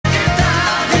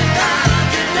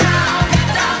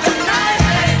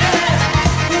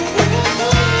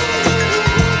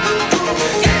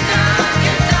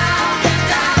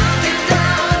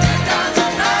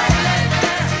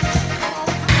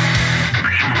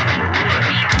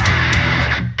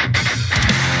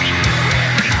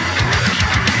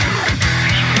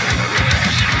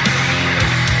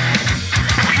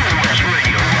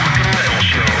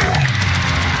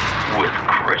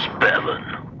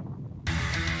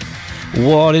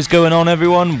What is going on,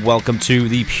 everyone? Welcome to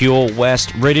the Pure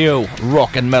West Radio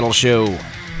Rock and Metal Show.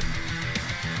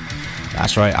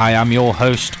 That's right, I am your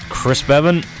host, Chris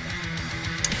Bevan.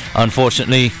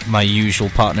 Unfortunately, my usual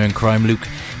partner in crime, Luke,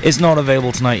 is not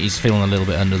available tonight. He's feeling a little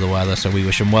bit under the weather, so we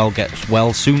wish him well. Get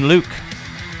well soon, Luke.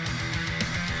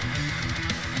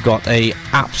 Got a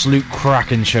absolute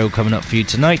cracking show coming up for you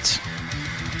tonight.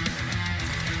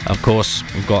 Of course,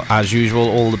 we've got, as usual,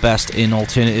 all the best in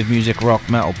alternative music, rock,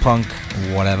 metal, punk,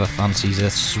 whatever fancies a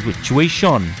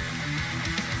situation.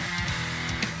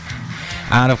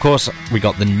 And of course, we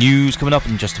got the news coming up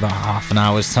in just about half an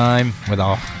hour's time with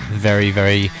our very,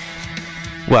 very,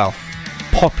 well,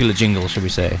 popular jingle, shall we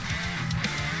say.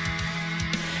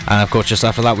 And of course, just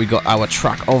after that, we got our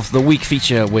track of the week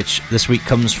feature, which this week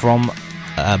comes from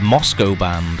a Moscow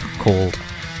band called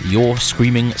Your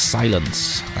Screaming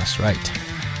Silence. That's right.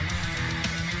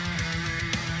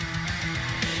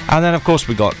 And then, of course,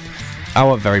 we got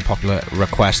our very popular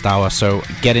request hour, so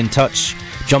get in touch,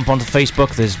 jump onto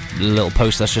Facebook, there's a little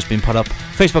post that's just been put up,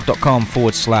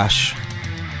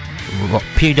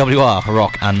 facebook.com/PWR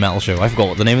Rock and Metal Show. I forgot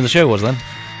what the name of the show was then.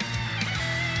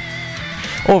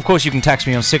 Or, of course, you can text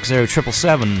me on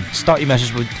 60777, start your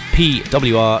message with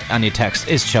PWR, and your text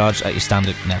is charged at your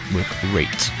standard network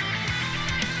rate.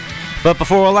 But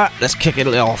before all that, let's kick it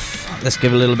off. Let's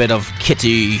give a little bit of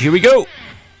Kitty. Here we go!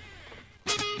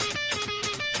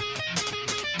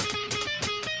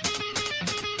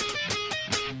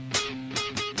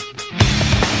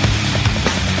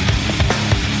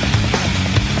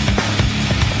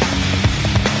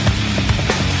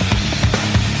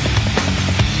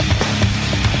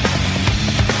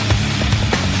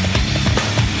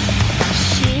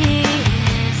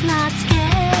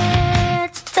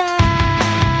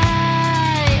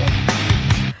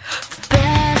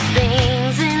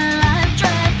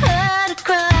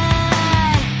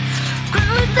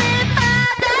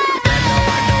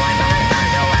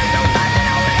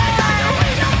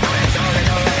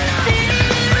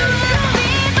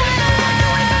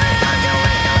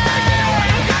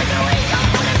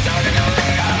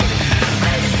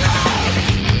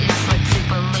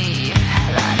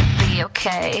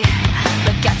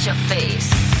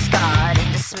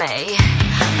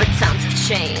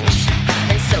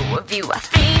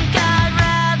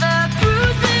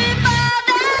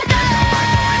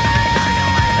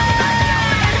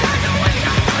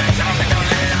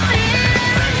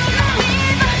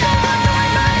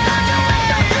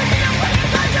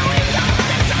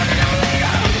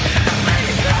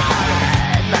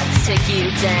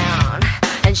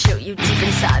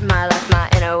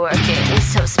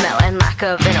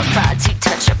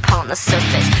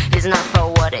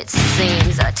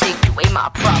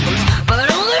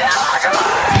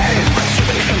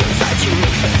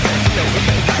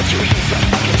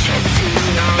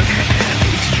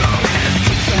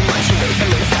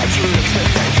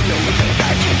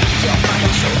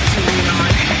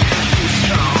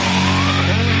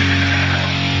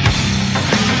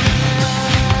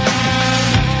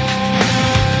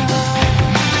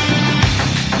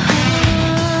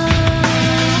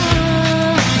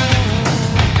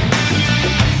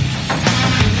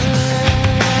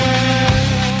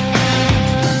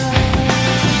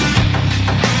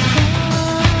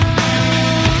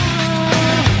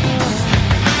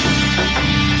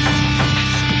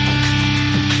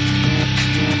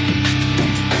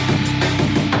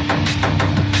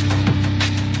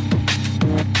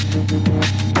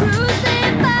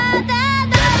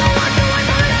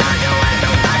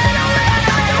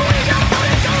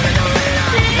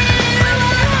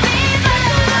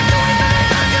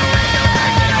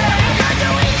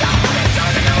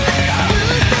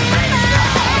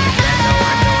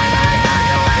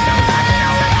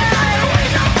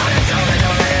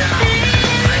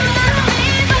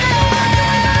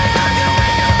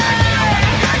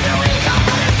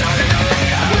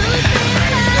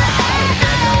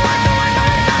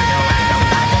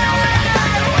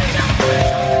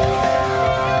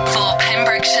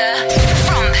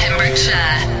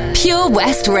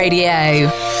 West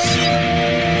Radio.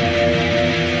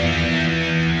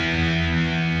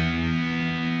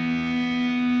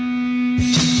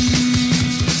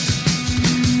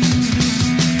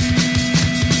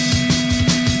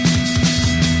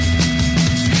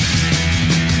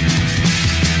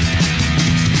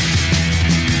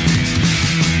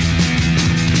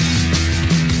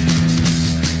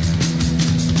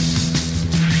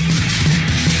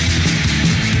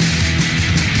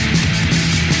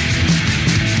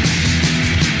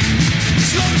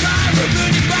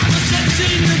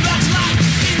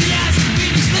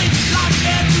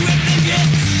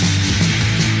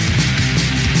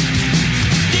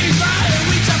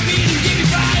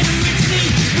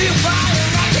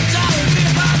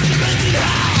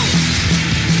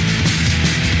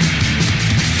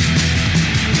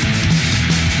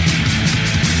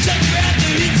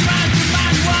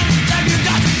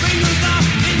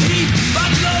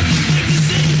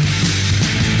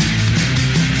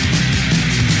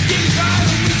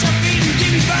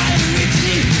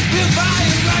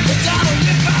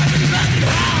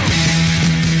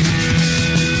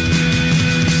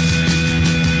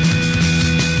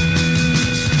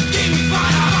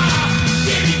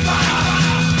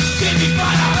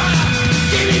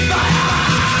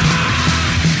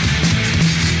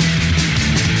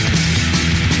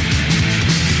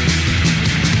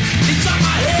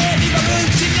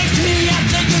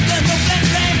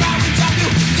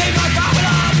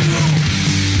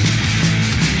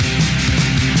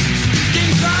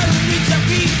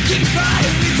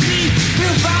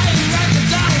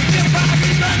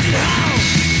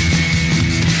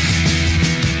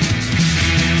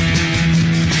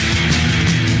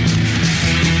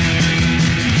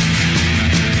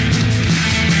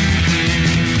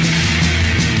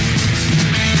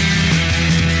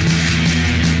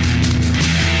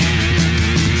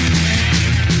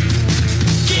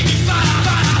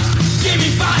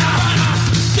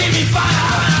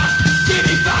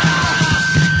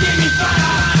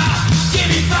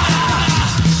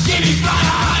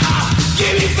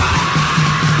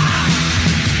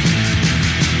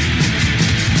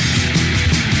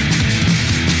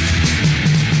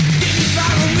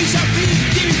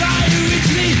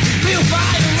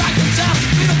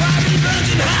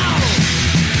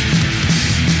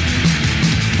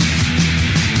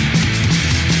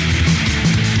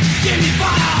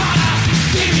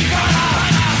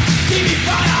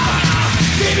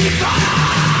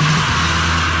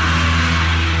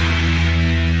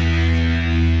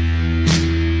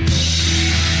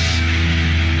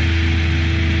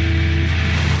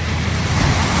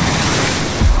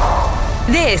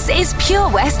 This is Pure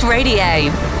West Radio.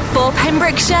 For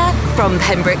Pembrokeshire, from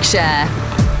Pembrokeshire.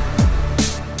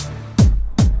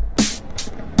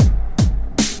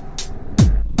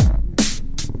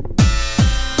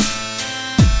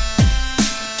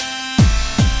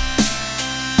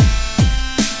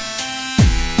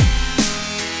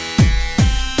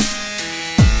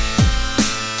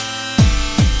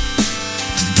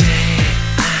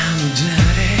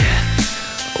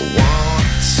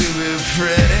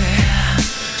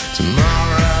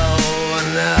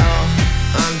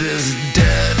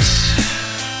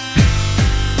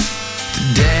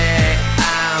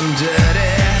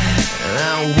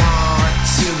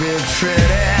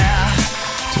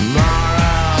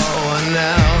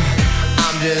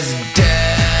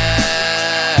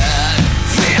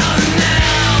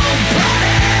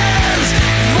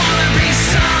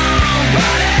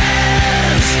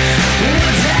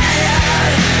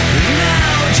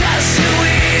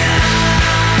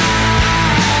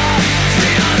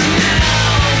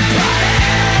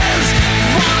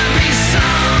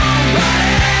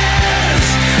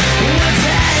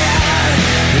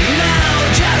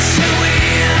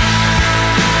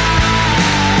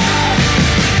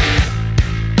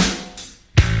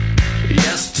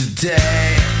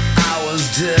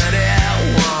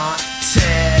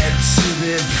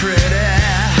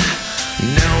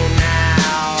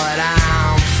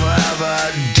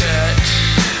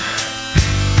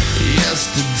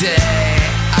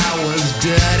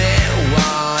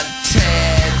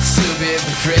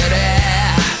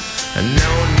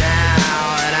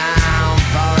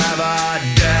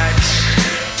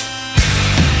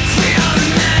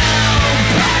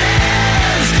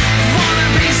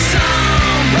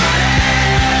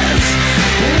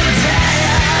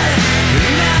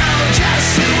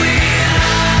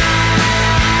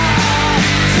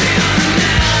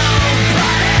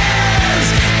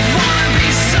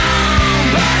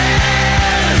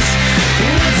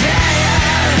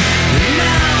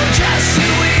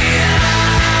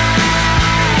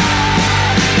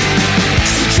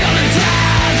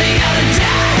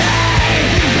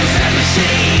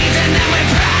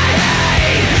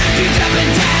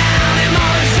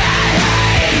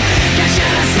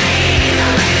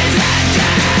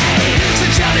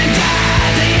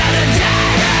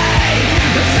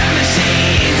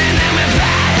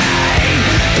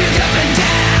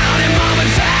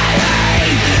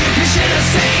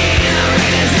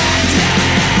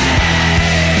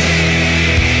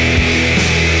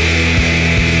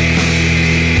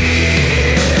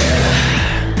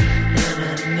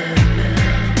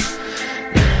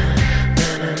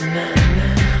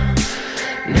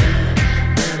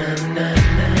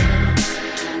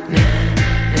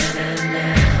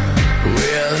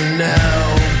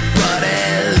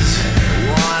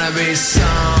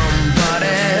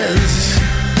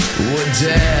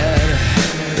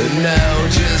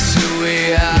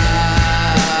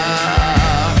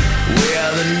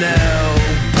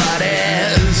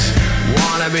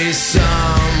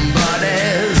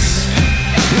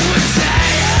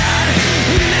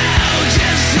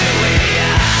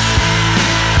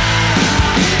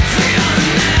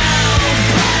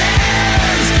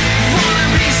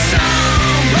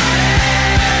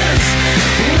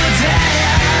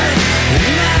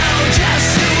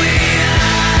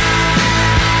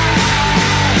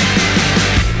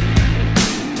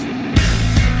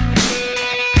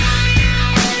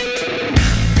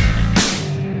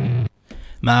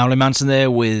 Marilyn Manson there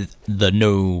with The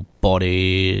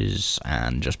Nobodies,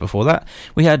 and just before that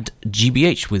we had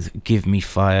GBH with Give Me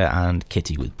Fire and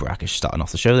Kitty with Brackish starting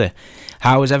off the show there.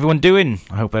 How is everyone doing?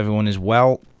 I hope everyone is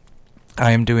well.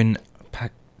 I am doing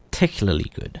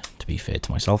particularly good, to be fair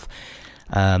to myself.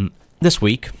 This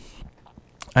week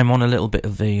I'm on a little bit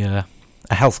of a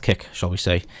health kick, shall we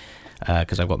say,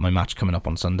 because I've got my match coming up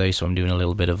on Sunday, so I'm doing a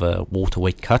little bit of a water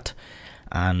weight cut,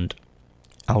 and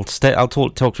I'll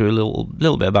talk to you a little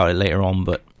bit about it later on,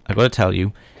 but I've got to tell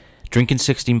you, drinking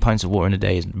 16 pints of water in a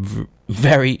day is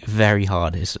very, very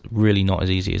hard. It's really not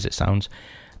as easy as it sounds,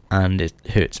 and it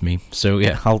hurts me. So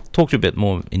yeah, I'll talk to you a bit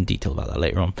more in detail about that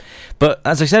later on. But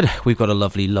as I said, we've got a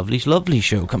lovely, lovely, lovely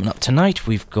show coming up tonight.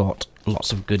 We've got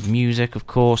lots of good music, of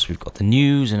course. We've got the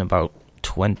news in about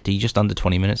just under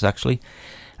 20 minutes actually.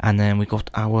 And then we've got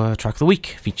our Track of the Week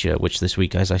feature, which this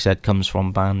week, as I said, comes from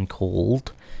a band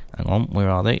called... Hang on, where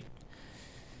are they?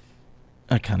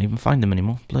 I can't even find them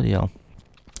anymore. Bloody hell.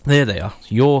 There they are.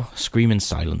 Your Screaming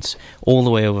Silence. All the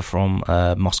way over from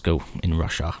Moscow in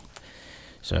Russia.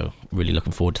 So, really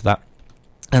looking forward to that.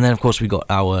 And then, of course, we got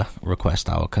our request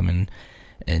hour coming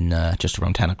in just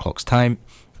around 10 o'clock's time.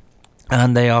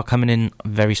 And they are coming in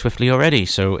very swiftly already.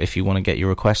 So if you want to get your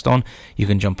request on, you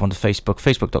can jump onto Facebook,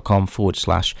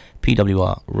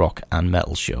 facebook.com/PWR Rock and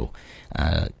Metal Show.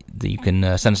 You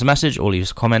can send us a message or leave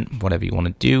us a comment, whatever you want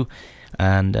to do.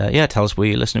 And tell us where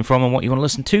you're listening from and what you want to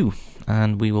listen to.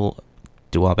 And we will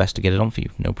do our best to get it on for you.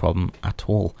 No problem at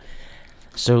all.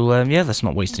 So, let's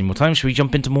not waste any more time. Should we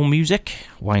jump into more music?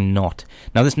 Why not?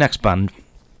 Now, this next band,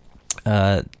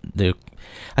 I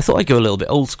thought I'd go a little bit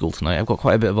old school tonight. I've got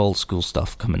quite a bit of old school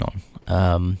stuff coming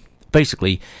on.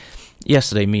 Basically,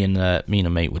 yesterday, me and a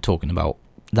mate were talking about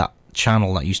that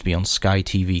channel that used to be on Sky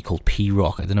TV called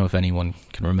P-Rock. I don't know if anyone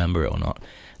can remember it or not.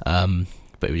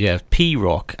 But yeah,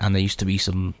 P-Rock, and there used to be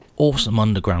some awesome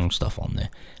underground stuff on there.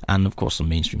 And, of course, some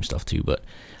mainstream stuff too, but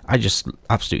I just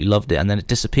absolutely loved it, and then it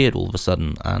disappeared all of a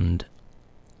sudden, and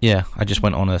yeah, I just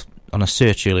went on a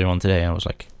search earlier on today, and I was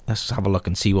like, let's have a look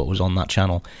and see what was on that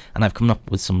channel, and I've come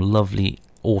up with some lovely,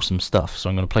 awesome stuff, so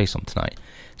I'm going to play some tonight.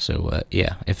 So,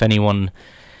 if anyone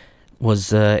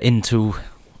was into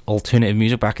alternative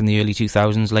music back in the early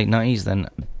 2000s, late 90s, then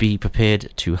be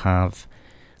prepared to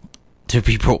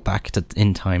be brought back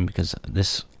in time, because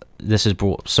this has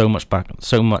brought so much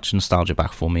nostalgia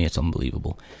back for me, it's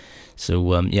unbelievable.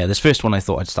 So, this first one I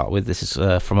thought I'd start with. This is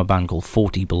from a band called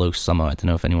 40 Below Summer. I don't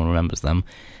know if anyone remembers them.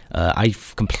 I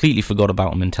completely forgot about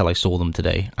them until I saw them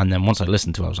today. And then once I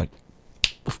listened to it, I was like,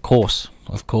 of course,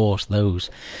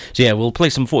 those. So, yeah, we'll play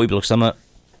some 40 Below Summer.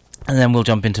 And then we'll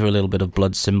jump into a little bit of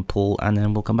Blood Simple. And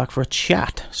then we'll come back for a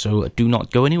chat. So, do not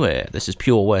go anywhere. This is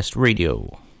Pure West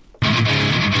Radio.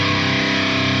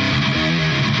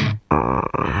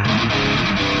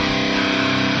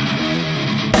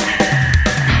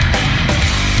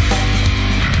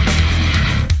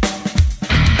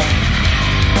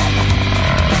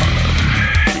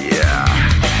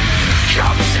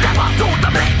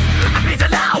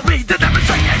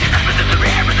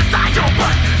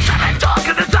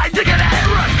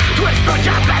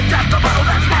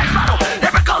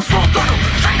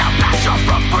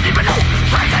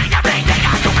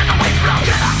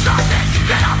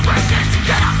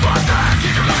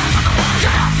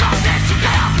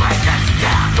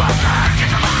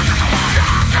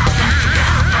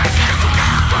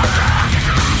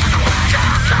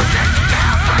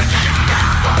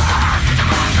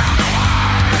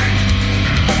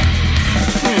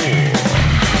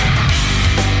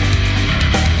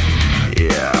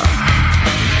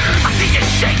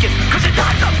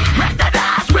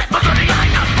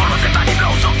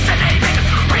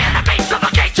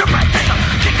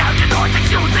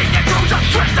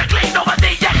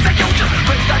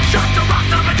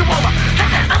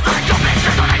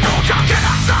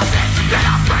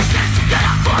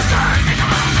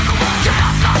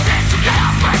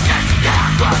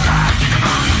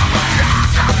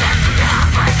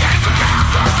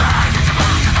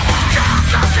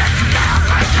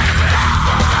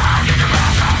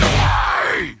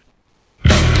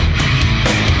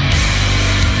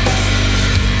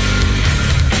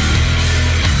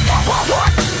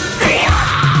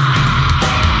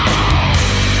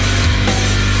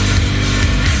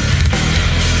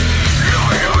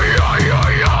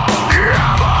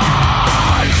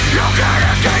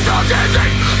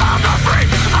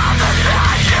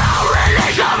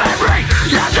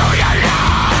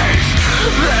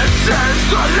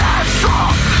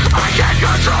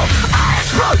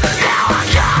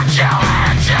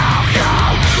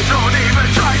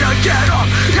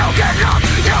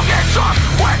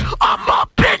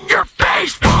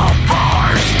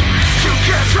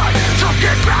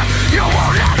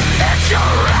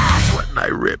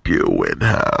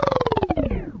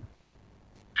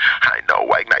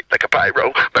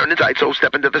 So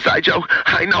step into the sideshow.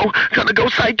 I know, gonna go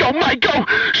psycho, might go.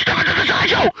 Step into the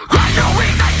sideshow. I know,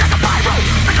 ignite like a pyro.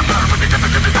 Make a burn with the step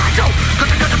into the sideshow. Cause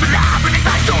I'm gonna be live in the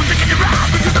sideshow. Taking your ride,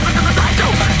 but you step into the sideshow.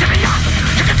 Give me up,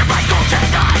 you get your right, go check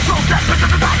the eyes. Roll step into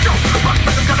the sideshow. Run,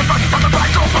 but I'm gonna run from the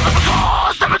right, go from the floor.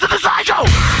 Step into the sideshow.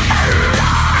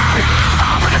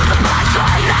 I'm into the price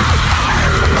right now.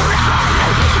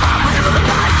 I'm into the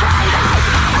price right now.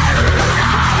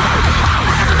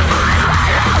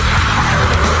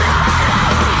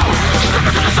 Step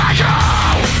into the sideshow!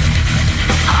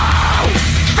 Oh!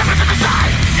 Step into the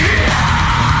side!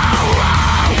 Yeah!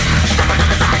 Oh! Step into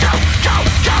the sideshow! Go!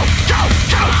 Go! Go! Go!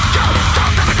 Go! Go!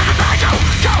 Step into the sideshow!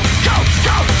 Go! Go!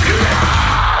 Go!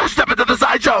 Yeah! Step into the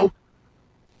sideshow!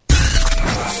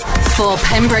 For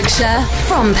Pembrokeshire,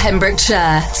 from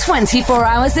Pembrokeshire, 24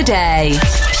 hours a day.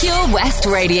 Pure West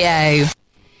Radio.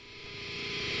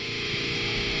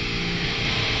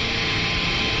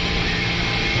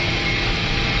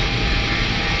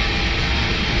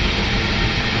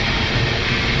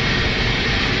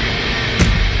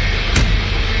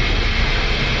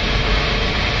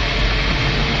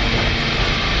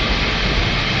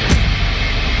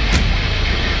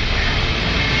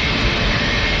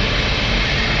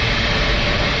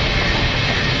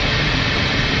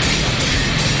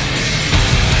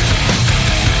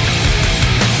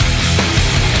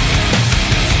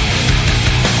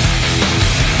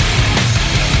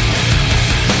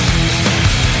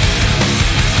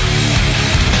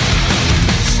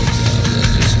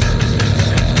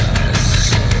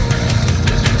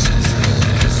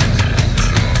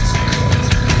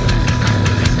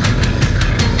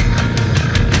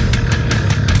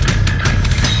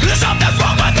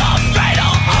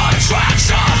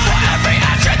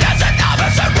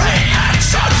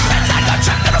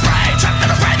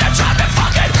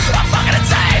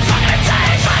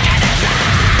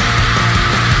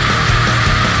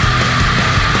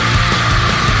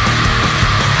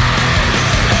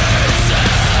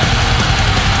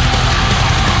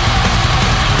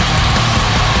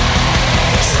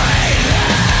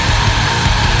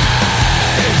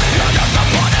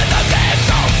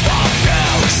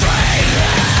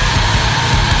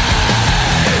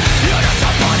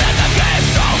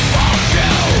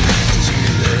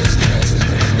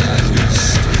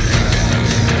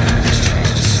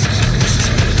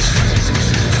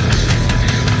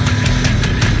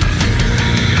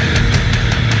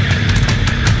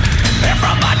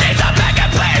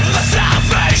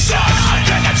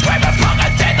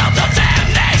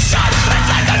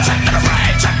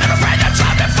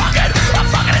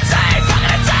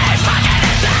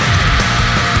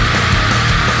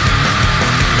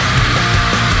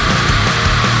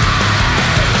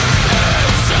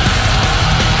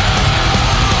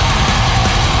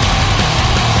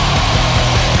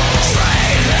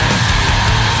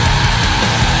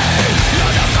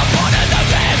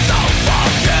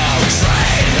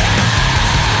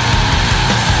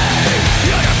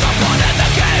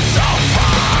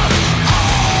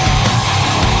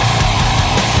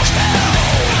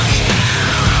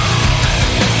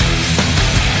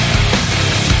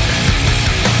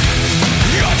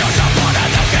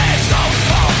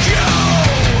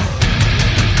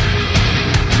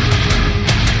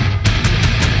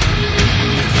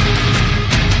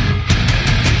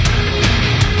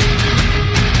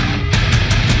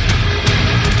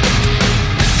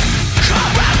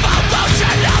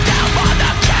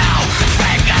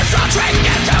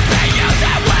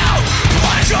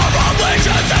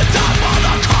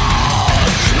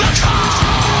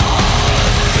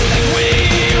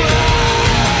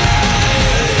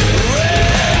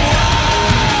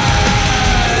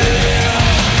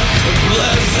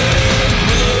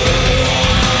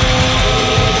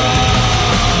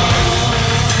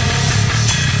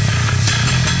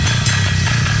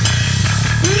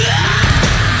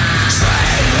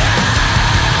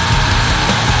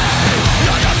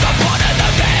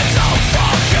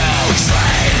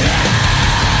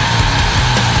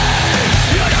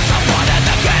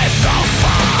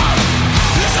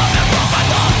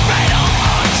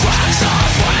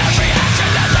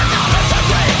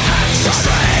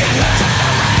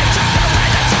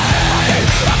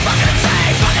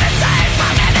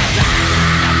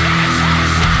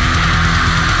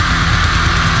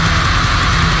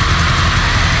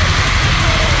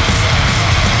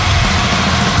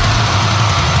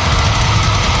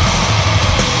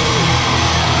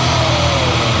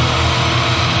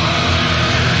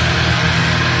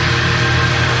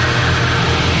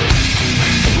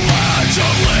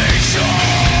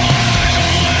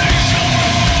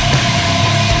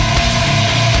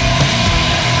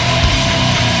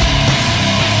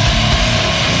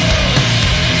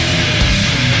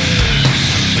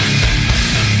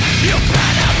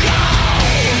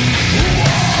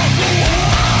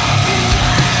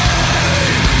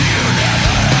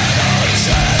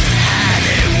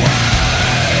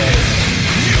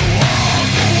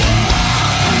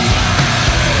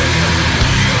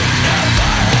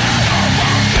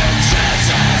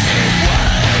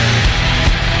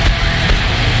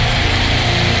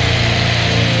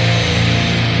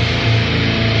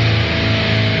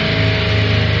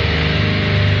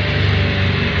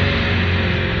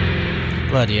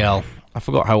 Bloody hell. I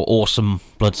forgot how awesome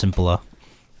Blood Simple are.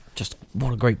 Just,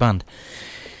 what a great band.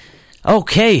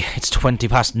 Okay, it's 20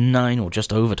 past 9, or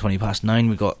just over 20 past 9.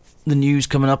 We've got the news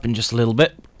coming up in just a little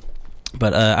bit.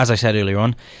 But as I said earlier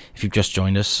on, if you've just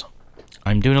joined us,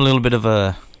 I'm doing a little bit of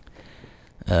a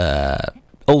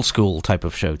old school type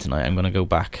of show tonight. I'm going to go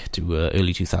back to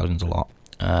early 2000s a lot.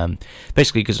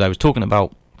 Basically because I was talking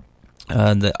about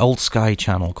the old Sky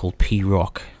channel called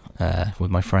P-Rock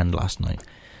with my friend last night.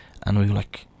 And we were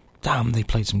like, damn, they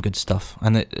played some good stuff.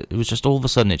 And it was just all of a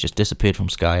sudden it just disappeared from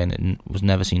Sky and it was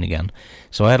never seen again.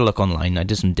 So I had a look online, I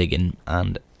did some digging,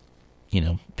 and you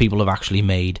know, people have actually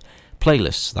made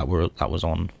playlists that was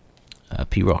on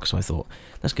P-Rock. So I thought,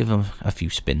 let's give them a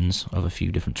few spins of a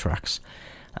few different tracks.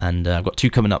 And I've got two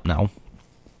coming up now.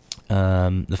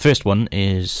 The first one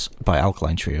is by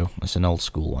Alkaline Trio. It's an old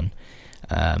school one.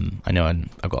 I know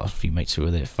I've got a few mates who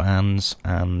are their fans,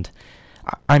 and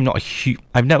I'm not a huge.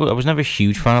 I was never a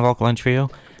huge fan of Alkaline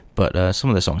Trio, but some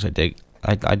of the songs I dig.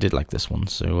 I did like this one,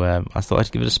 so I thought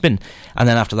I'd give it a spin. And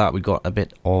then after that, we got a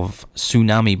bit of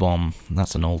Tsunami Bomb.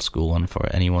 That's an old school one for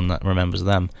anyone that remembers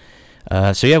them.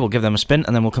 So yeah, we'll give them a spin,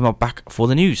 and then we'll come back for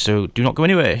the news. So do not go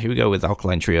anywhere. Here we go with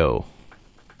Alkaline Trio.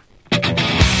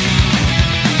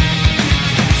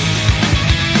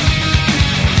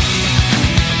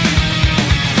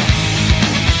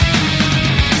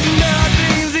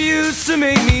 To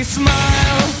make me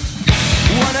smile.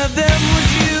 One of them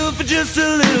was you for just a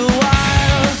little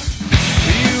while.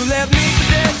 You left me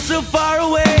for dead so far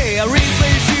away. I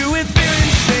replace you with fear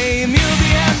and shame. You'll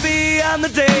be happy on the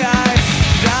day I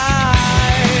die.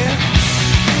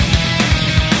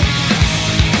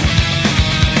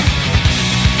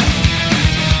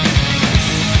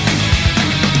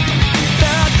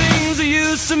 There are things that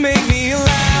used to make me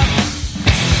laugh,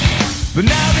 but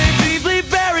now they're deeply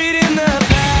buried in the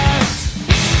past.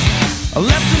 I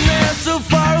left them there so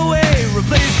far away.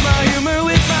 Replace my humor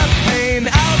with my pain.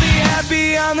 I'll be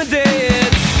happy on the day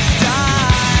it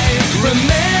dies.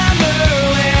 Remember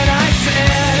when I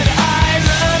said I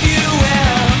love you?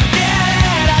 Well,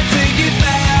 yeah, I take it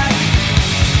back.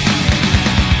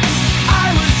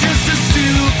 I was just a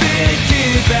stupid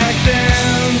kid back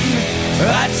then.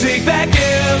 I take back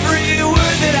every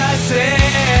word that I said.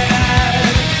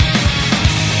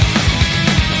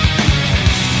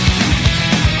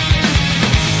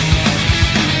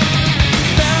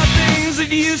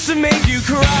 Used to make you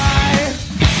cry.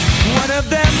 One of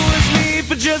them was me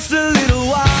for just a little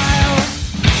while.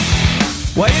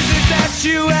 Why is it that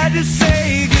you had to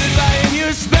say goodbye in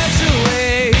your special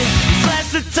way?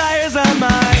 Slash the tires on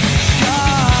my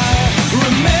car.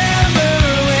 Remember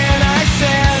when I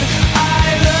said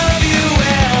I love you?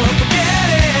 Well,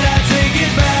 forget it, I take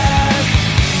it back.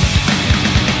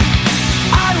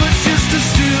 I was just a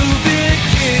stupid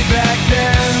kid back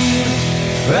then.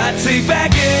 I take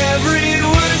back every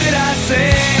word that I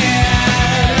said.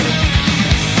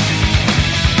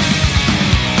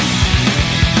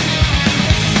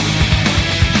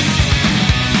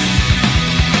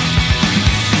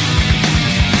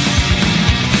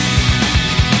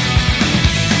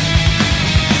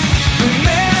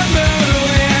 Remember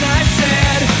when I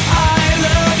said I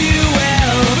love you?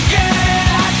 Well, forget,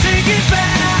 I take it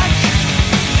back.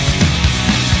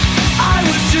 I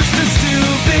was just a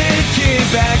stupid kid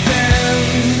back then.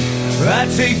 I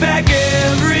take back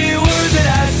every word that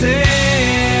I said.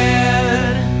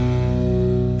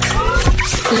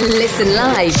 Listen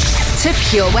live to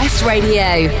Pure West Radio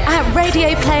at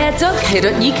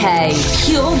radioplayer.co.uk.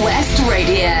 Pure West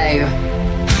Radio.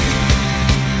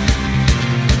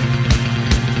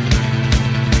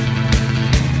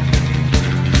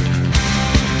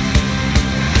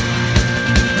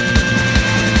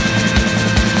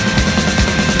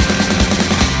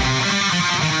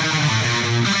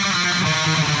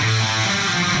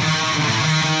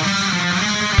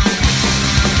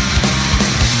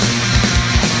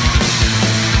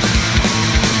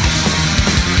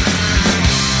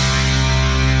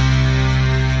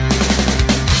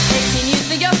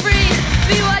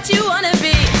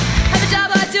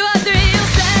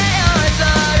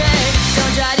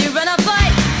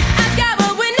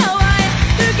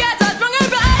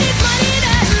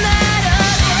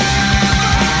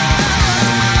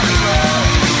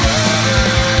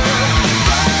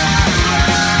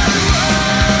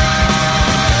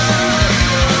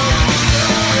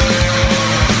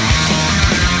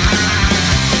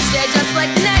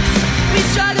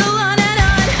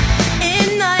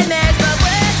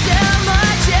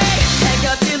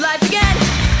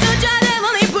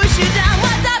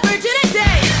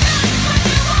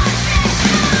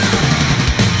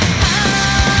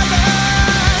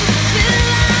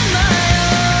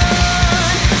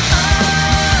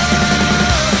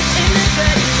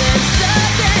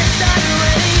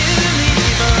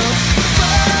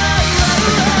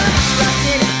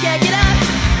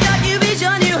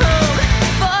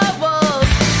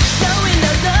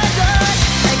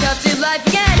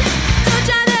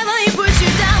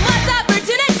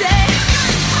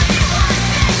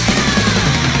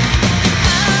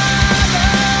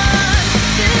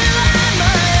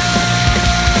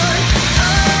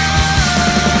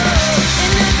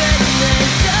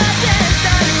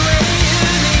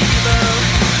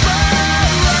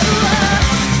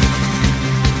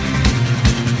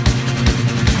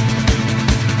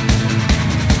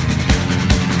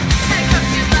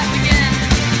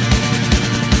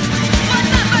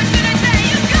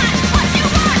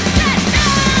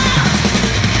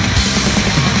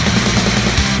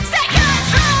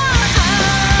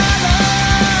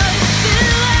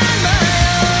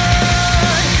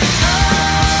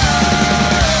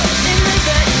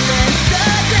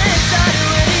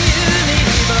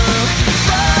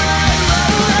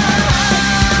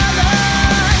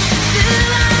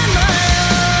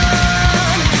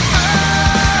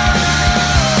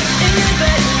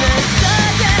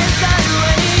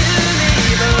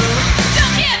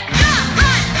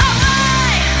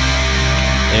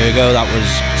 you go, that was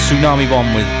Tsunami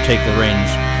Bomb with Take the Reins.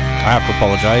 I have to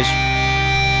apologise,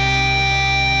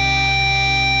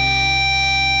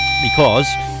 because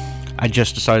I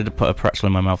just decided to put a pretzel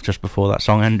in my mouth just before that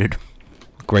song ended.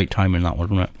 Great timing that,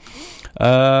 wasn't it?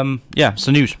 Yeah,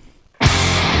 so news.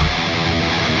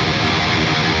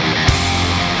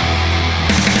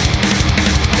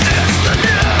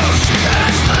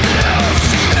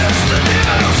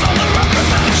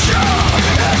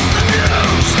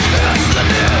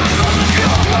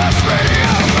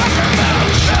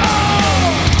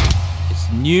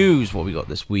 News, what we got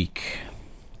this week.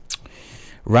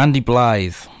 Randy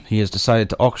Blythe, he has decided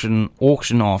to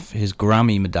auction off his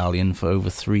Grammy medallion for over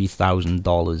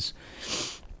 $3,000.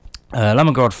 Lamb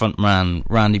of God frontman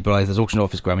Randy Blythe has auctioned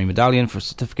off his Grammy medallion for a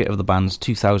certificate of the band's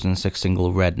 2006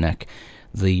 single Redneck.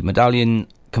 The medallion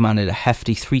commanded a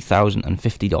hefty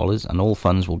 $3,050, and all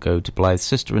funds will go to Blythe's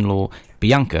sister-in-law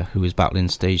Bianca, who is battling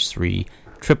stage 3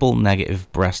 triple-negative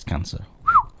breast cancer.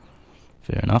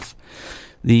 Fair enough.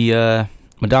 The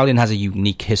medallion has a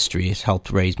unique history. It's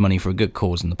helped raise money for a good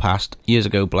cause in the past. Years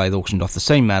ago, Blythe auctioned off the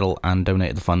same medal and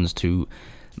donated the funds to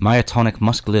myotonic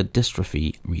muscular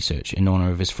dystrophy research in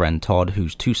honour of his friend Todd,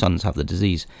 whose 2 sons have the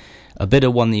disease. A bidder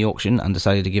won the auction and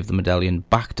decided to give the medallion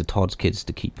back to Todd's kids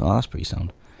to keep. Oh, that's pretty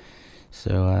sound.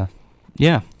 So,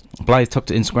 yeah. Blythe took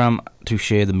to Instagram to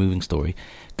share the moving story.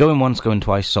 Going once, going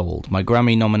twice, sold. My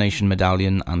Grammy nomination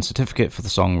medallion and certificate for the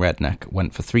song Redneck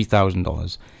went for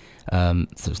 $3,000.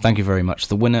 So thank you very much.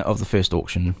 The winner of the first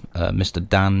auction, Mr.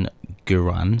 Dan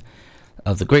Guran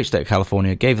of the great state of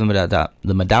California, gave the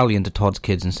medallion to Todd's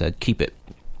kids and said, keep it.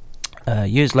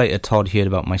 Years later, Todd heard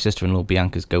about my sister-in-law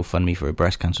Bianca's GoFundMe for her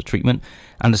breast cancer treatment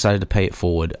and decided to pay it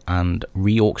forward and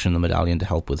re-auction the medallion to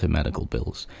help with her medical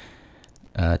bills.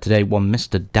 Today, one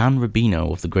Mr. Dan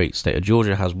Rubino of the great state of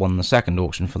Georgia has won the second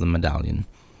auction for the medallion.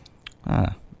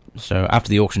 So after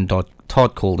the auction,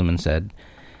 Todd called him and said,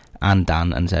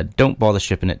 don't bother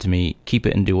shipping it to me, keep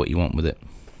it and do what you want with it.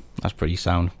 That's pretty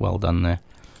sound. Well done there.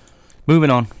 Moving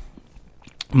on.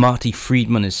 Marty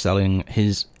Friedman is selling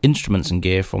his instruments and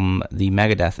gear from the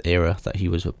Megadeth era that he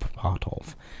was a part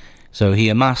of. So he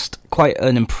amassed quite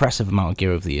an impressive amount of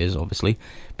gear over the years, obviously,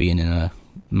 being in a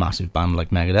massive band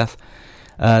like Megadeth.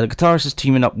 The guitarist is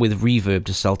teaming up with Reverb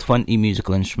to sell 20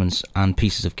 musical instruments and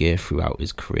pieces of gear throughout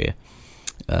his career.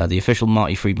 The official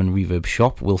Marty Friedman Reverb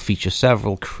shop will feature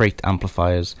several crate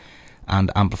amplifiers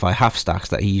and amplifier half stacks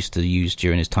that he used to use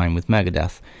during his time with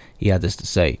Megadeth. He had this to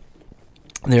say: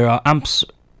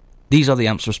 these are the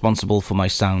amps responsible for my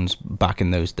sounds back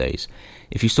in those days.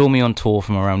 If you saw me on tour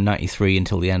from around 93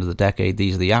 until the end of the decade,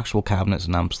 these are the actual cabinets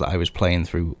and amps that I was playing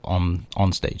through on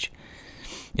stage.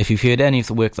 If you've heard any of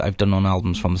the work that I've done on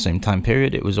albums from the same time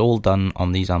period, it was all done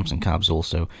on these amps and cabs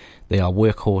also. They are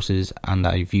workhorses, and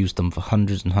I've used them for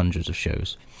hundreds and hundreds of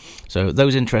shows. So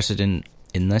those interested in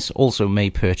this also may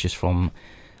purchase from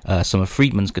some of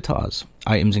Friedman's guitars.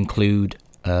 Items include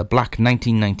a black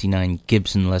 1999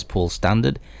 Gibson Les Paul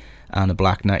Standard and a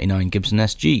black 99 Gibson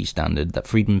SG Standard that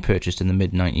Friedman purchased in the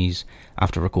mid-90s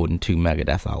after recording 2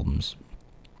 Megadeth albums.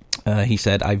 He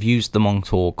said, I've used them on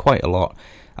tour quite a lot.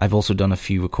 I've also done a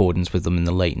few recordings with them in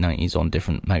the late 90s on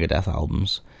different Megadeth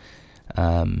albums.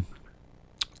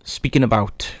 Speaking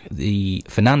about the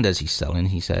Fernandez he's selling,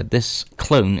 he said, this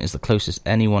clone is the closest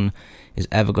anyone is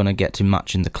ever going to get to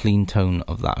matching the clean tone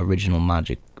of that original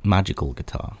magical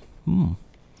guitar. Well,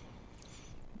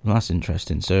 that's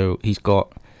interesting. So he's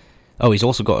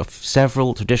also got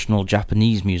several traditional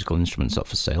Japanese musical instruments up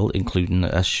for sale, including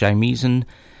a shamisen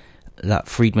that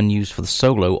Friedman used for the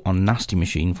solo on Nasty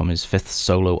Machine from his 5th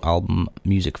solo album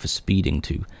Music for Speeding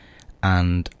 2,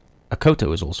 and a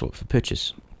koto is also up for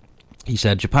purchase. He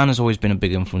said, Japan has always been a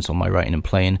big influence on my writing and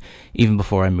playing, even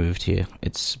before I moved here.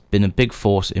 It's been a big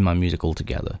force in my music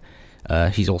altogether.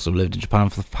 He's also lived in Japan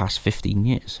for the past 15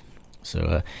 years.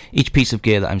 So each piece of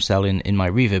gear that I'm selling in my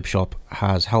Reverb shop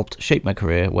has helped shape my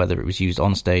career, whether it was used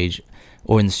on stage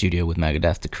or in the studio with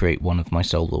Megadeth to create one of my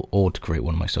solo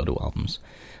albums.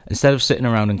 Instead of sitting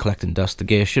around and collecting dust, the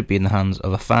gear should be in the hands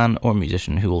of a fan or a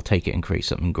musician who will take it and create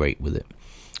something great with it.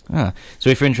 So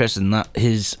if you're interested in that,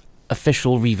 his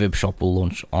official Reverb shop will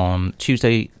launch on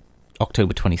Tuesday,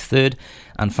 October 23rd,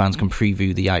 and fans can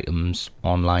preview the items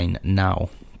online now.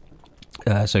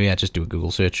 So yeah, just do a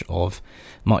Google search of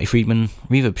Marty Friedman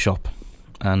Reverb shop,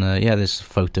 and there's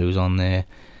photos on there,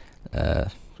 a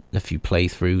few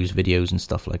playthroughs, videos and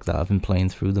stuff like that. I've been playing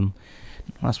through them.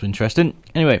 That's interesting.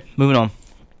 Anyway, moving on.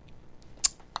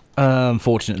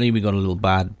 Unfortunately, we got a little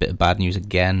bit of bad news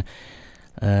again.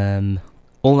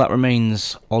 All that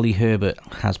remains, Ollie Herbert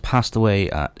has passed away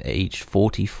at age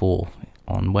 44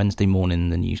 on Wednesday morning.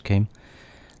 The news came.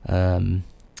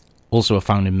 Also a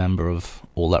founding member of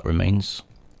All That Remains,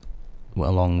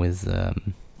 along with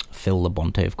Phil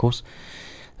Labonte, of course.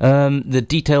 The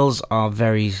details are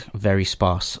very, very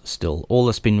sparse still. All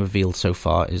that's been revealed so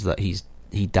far is that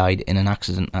he died in an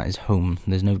accident at his home.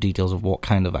 There's no details of what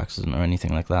kind of accident or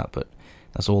anything like that, but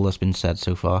that's all that's been said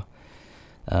so far.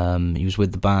 He was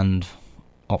with the band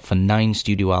up for 9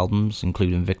 studio albums,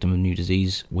 including Victim of New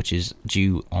Disease, which is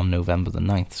due on November the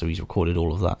 9th, so he's recorded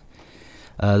all of that.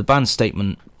 The band's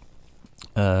statement,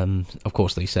 of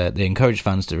course, they said they encourage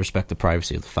fans to respect the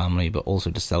privacy of the family, but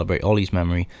also to celebrate Ollie's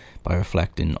memory by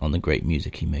reflecting on the great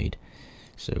music he made.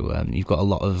 So you've got a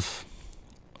lot of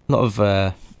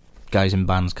guys in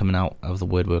bands coming out of the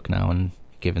woodwork now and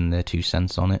giving their 2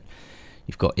 cents on it.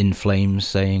 You've got In Flames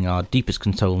saying, "Our deepest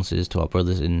condolences to our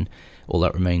brothers in All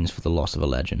That Remains for the loss of a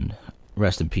legend.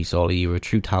 Rest in peace, Ollie. You were a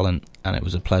true talent, and it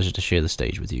was a pleasure to share the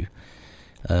stage with you."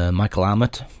 Michael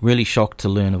Amott, really shocked to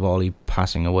learn of Ollie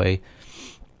passing away.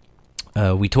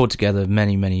 We toured together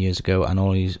many, many years ago, and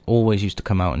Ollie's always used to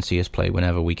come out and see us play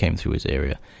whenever we came through his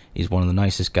area. He's one of the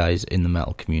nicest guys in the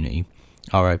metal community.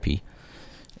 R.I.P.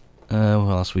 What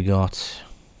else we got?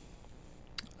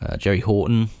 Jerry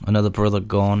Horton, another brother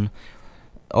gone.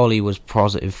 Ollie was a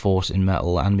positive force in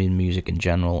metal and in music in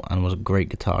general, and was a great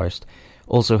guitarist.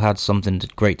 Also had something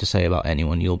great to say about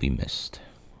anyone. You'll be missed.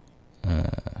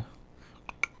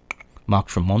 Mark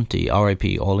Tremonti,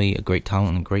 R.I.P. Ollie, a great talent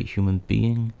and a great human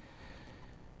being.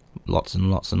 Lots and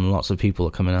lots and lots of people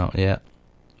are coming out, yeah.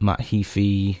 Matt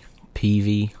Heafy,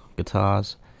 Peavy,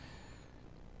 guitars.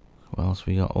 What else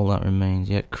we got? All That Remains,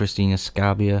 yeah. Christina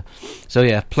Scabia. So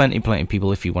yeah, plenty of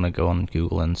people if you want to go on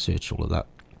Google and search all of that.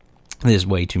 There's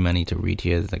way too many to read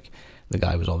here. Like, the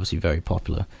guy was obviously very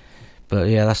popular. But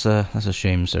yeah, that's a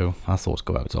shame, so our thoughts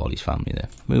go out to Ollie's family there.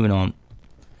 Moving on.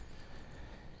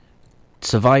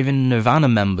 Surviving Nirvana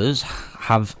members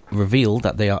have revealed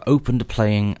that they are open to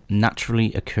playing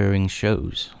naturally occurring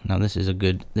shows. Now this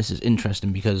is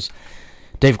interesting because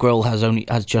Dave Grohl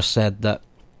has just said that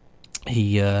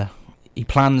he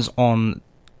plans on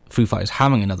Foo Fighters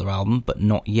having another album, but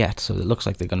not yet. So it looks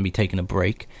like they're going to be taking a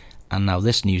break. And now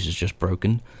this news is just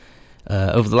broken.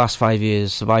 Over the last 5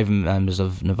 years, surviving members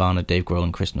of Nirvana, Dave Grohl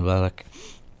and Chris Novoselic,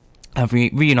 have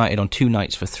reunited on 2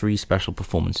 nights for 3 special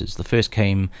performances. The first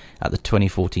came at the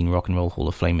 2014 Rock and Roll Hall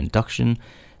of Fame induction,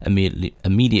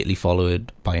 immediately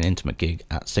followed by an intimate gig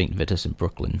at St. Vitus in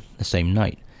Brooklyn the same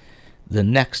night. The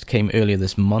next came earlier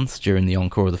this month during the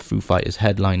encore of the Foo Fighters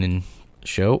headlining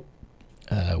show.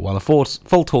 While a full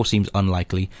tour seems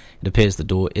unlikely, it appears the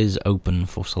door is open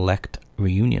for select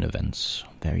reunion events.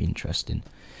 Very interesting.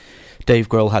 Dave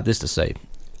Grohl had this to say: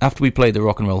 "After we played the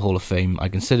Rock and Roll Hall of Fame, I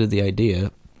considered the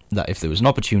idea that if there was an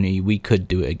opportunity, we could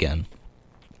do it again.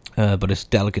 But it's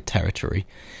delicate territory,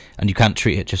 and you can't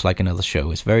treat it just like another show.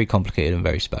 It's very complicated and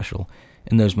very special.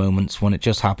 In those moments, when it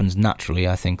just happens naturally,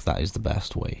 I think that is the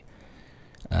best way."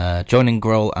 Joining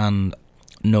Grohl and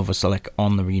Novoselic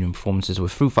on the reunion performances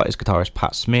with Foo Fighters guitarist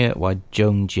Pat Smear, while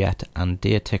Joan Jett and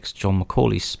Dear Tick's John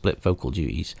Macaulay split vocal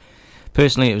duties.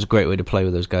 "Personally, it was a great way to play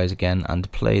with those guys again and to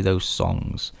play those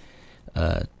songs,"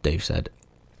 Dave said.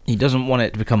 He doesn't want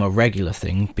it to become a regular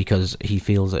thing because he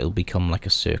feels it'll become like a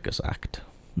circus act.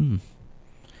 There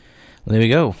we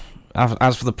go.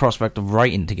 As for the prospect of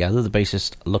writing together, the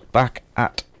bassist looked back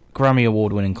at Grammy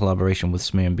Award-winning collaboration with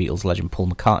Smear and Beatles legend Paul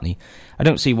McCartney. "I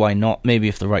don't see why not. Maybe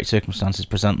if the right circumstances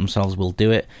present themselves, we'll do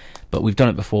it. But we've done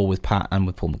it before with Pat and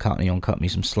with Paul McCartney on Cut Me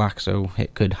Some Slack, so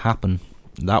it could happen."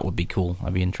 That would be cool.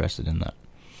 I'd be interested in that.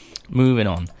 Moving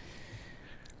on.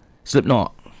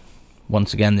 Slipknot.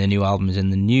 Once again, their new album is in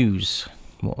the news.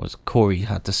 What was Corey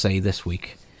had to say this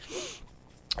week?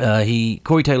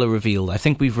 Corey Taylor revealed, "I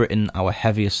think we've written our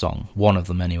heaviest song, one of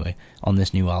them anyway, on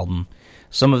this new album.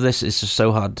 Some of this is just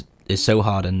so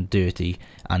hard and dirty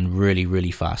and really,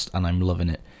 really fast, and I'm loving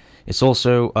it. It's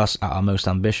also us at our most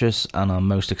ambitious and our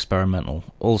most experimental.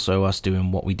 Also us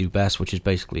doing what we do best, which is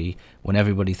basically when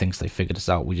everybody thinks they figured us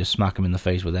out, we just smack them in the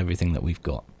face with everything that we've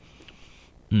got."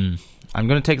 I'm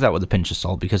going to take that with a pinch of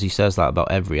salt because he says that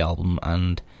about every album,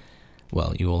 and,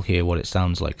 well, you will hear what it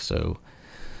sounds like, so...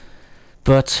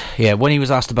 But, yeah, when he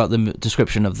was asked about the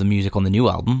description of the music on the new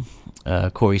album,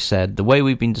 Corey said, "The way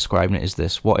we've been describing it is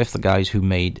this: what if the guys who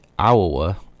made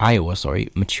Iowa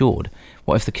matured?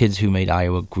 What if the kids who made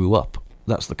Iowa grew up?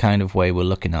 That's the kind of way we're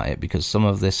looking at it, because some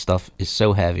of this stuff is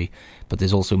so heavy, but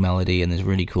there's also melody, and there's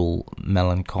really cool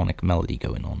melancholic melody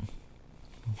going on."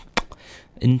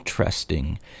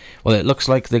 Interesting. Well, it looks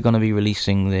like they're going to be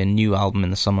releasing their new album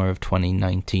in the summer of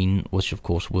 2019, which of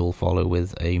course will follow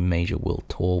with a major world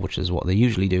tour, which is what they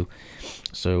usually do.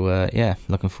 So, yeah,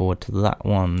 looking forward to that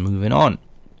one. Moving on.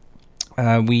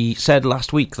 We said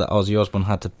last week that Ozzy Osbourne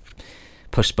had to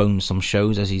postpone some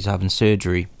shows as he's having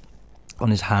surgery on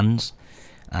his hands,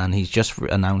 and he's just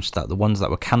announced that the ones that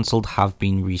were cancelled have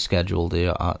been rescheduled.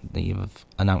 They have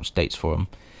announced dates for them.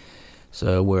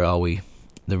 So where are we?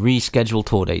 The rescheduled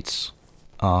tour dates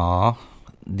are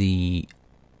the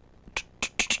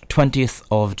 20th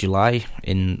of July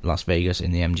in Las Vegas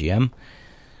in the MGM,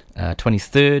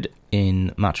 23rd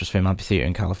in Mattress Firm Amphitheater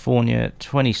in California,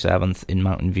 27th in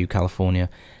Mountain View, California,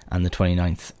 and the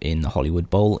 29th in the Hollywood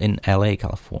Bowl in LA,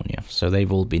 California. So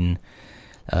they've all been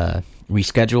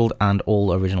rescheduled, and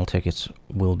all original tickets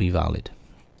will be valid.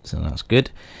 So that's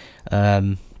good.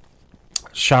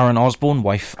 Sharon Osbourne,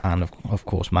 wife and of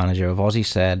course manager of Ozzy,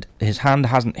 said his hand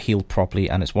hasn't healed properly,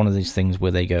 and it's one of these things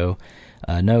where they go,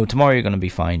 no, tomorrow you're going to be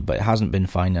fine, but it hasn't been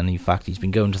fine, and in fact he's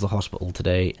been going to the hospital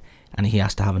today, and he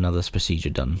has to have another procedure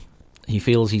done. He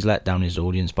feels he's let down his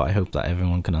audience, but I hope that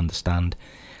everyone can understand,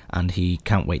 and he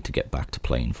can't wait to get back to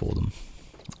playing for them.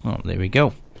 Oh, there we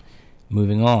go.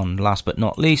 Moving on, last but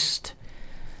not least,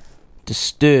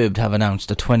 Disturbed have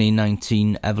announced a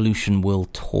 2019 Evolution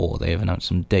World Tour. They have announced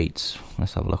some dates.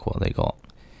 Let's have a look what they got.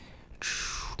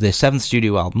 Their 7th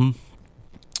studio album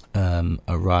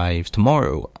arrives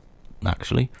tomorrow,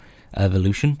 actually,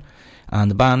 Evolution. And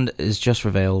the band has just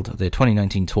revealed their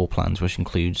 2019 tour plans, which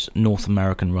includes North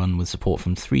American run with support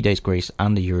from 3 Days Grace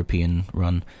and a European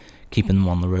run, keeping them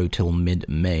on the road till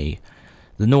mid-May.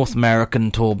 The North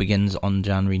American tour begins on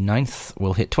January 9th,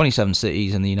 will hit 27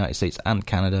 cities in the United States and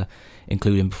Canada,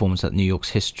 including performance at New York's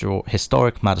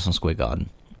historic Madison Square Garden.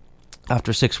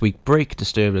 After a 6-week break,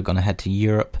 Disturbed are going to head to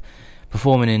Europe,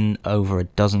 performing in over a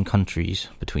dozen countries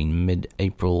between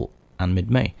mid-April and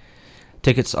mid-May.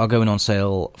 Tickets are going on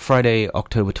sale Friday,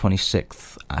 October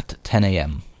 26th at 10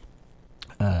 a.m.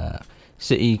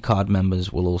 City Card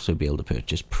members will also be able to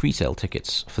purchase pre-sale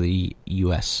tickets for the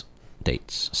US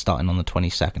dates, starting on the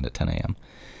 22nd at 10 a.m.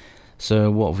 So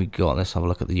what have we got? Let's have a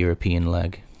look at the European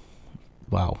leg.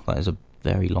 Wow, that is a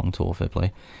very long tour, fair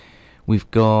play. We've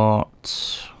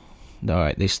got...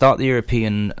 Alright, they start the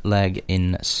European leg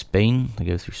in Spain. They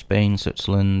go through Spain,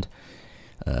 Switzerland,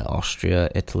 Austria,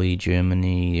 Italy,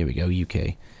 Germany, here we go,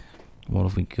 UK. What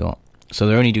have we got? So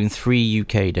they're only doing 3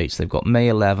 UK dates. They've got May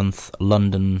 11th,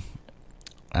 London,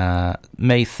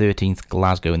 May 13th,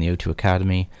 Glasgow in the O2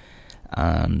 Academy,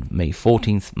 and May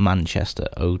 14th, Manchester,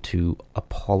 O2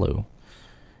 Apollo.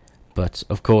 But,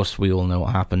 of course, we all know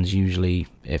what happens. Usually,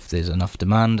 if there's enough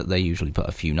demand, they usually put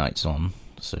a few nights on.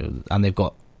 So, and they've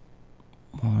got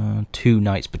 2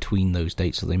 nights between those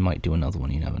dates, so they might do another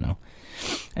one, you never know.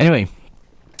 Anyway,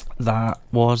 that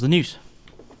was the news.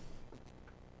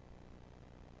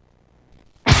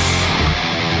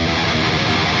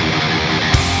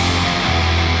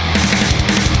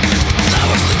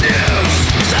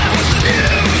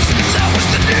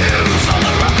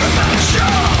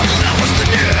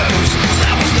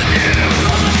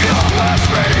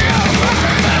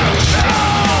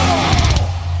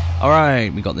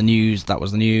 Alright, we got the news, that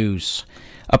was the news.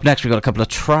 Up next, we've got a couple of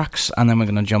tracks, and then we're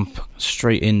going to jump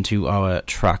straight into our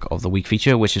track of the week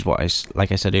feature, which is what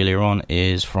like I said earlier on,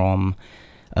 is from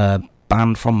a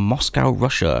band from Moscow,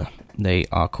 Russia. They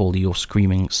are called Your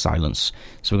Screaming Silence.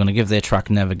 So we're going to give their track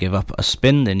Never Give Up a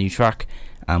spin, their new track,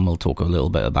 and we'll talk a little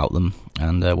bit about them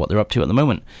and what they're up to at the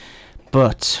moment.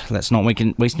 But let's not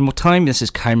waste more time. This is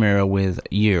Chimera with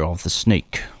Year of the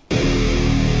Snake.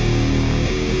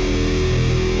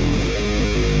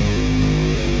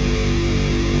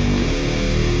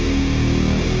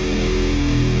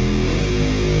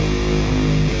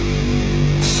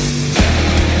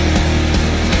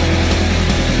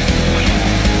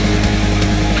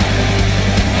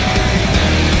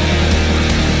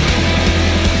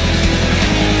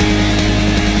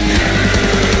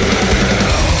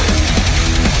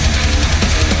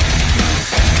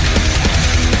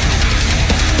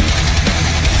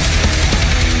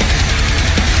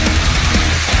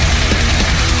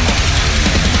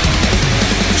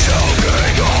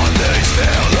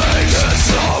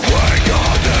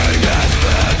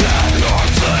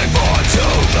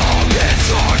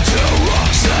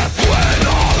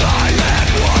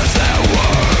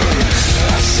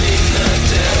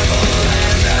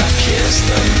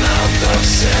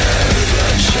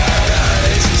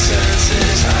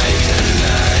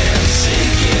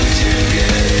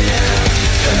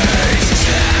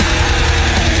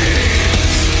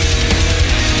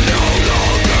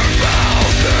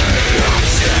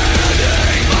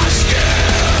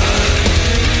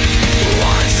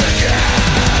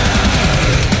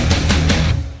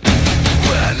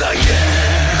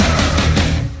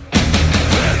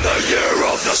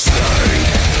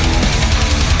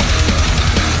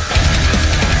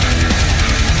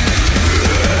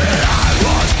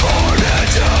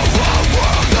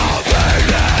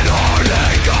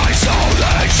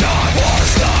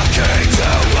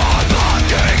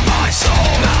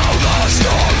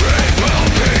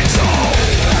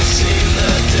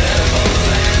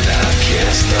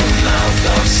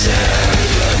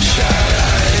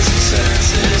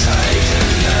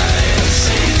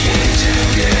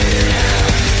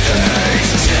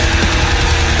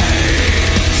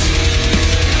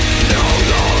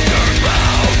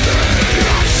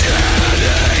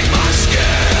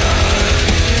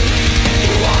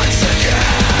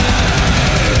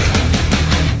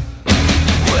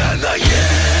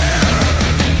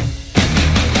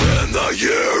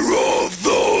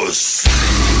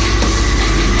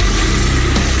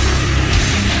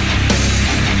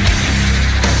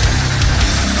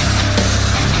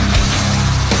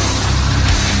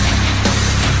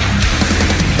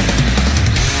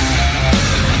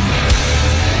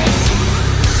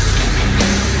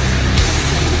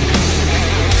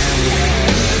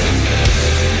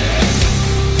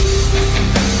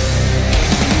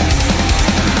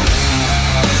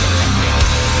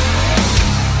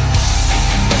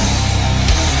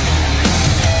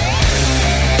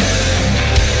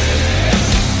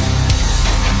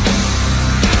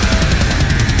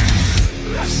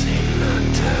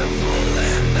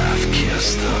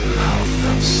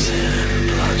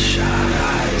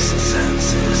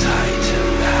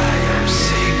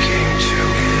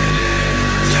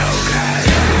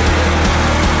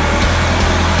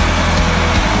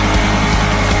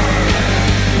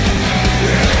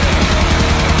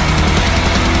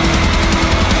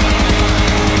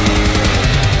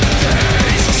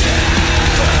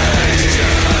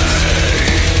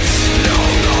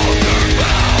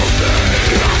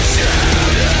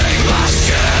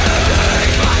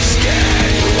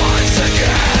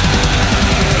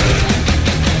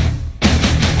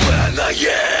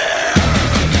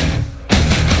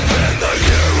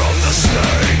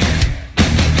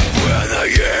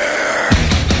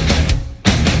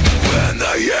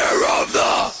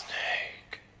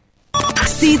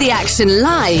 the action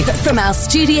live from our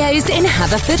studios in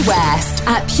Haverfordwest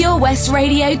at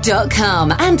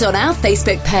purewestradio.com and on our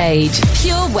Facebook page,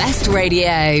 Pure West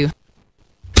Radio.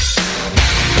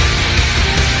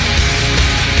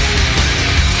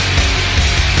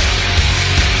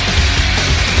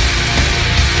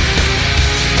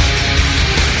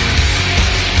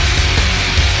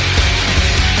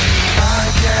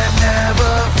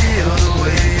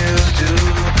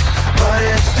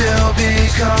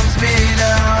 Becomes me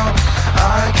now.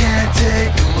 I can't take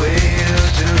the way you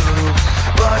do,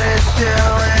 but it's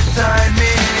still inside me.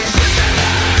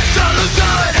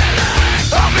 Solution,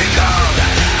 I'll become.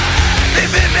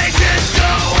 If it makes it go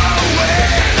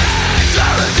away.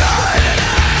 Solution,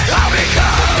 I'll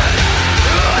become.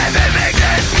 If it makes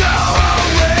it go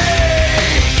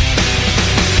away.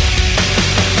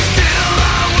 Still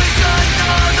always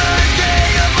another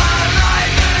day of my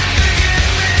life.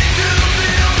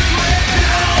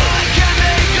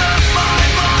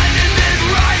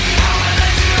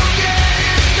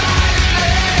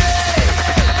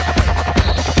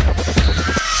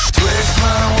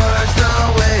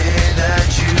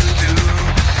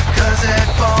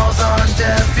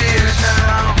 Deaf ears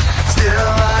now. Still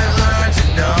I've learned to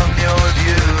numb your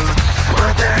view,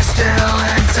 but they're still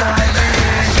inside me.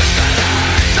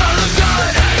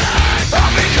 Solution, I'll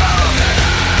become.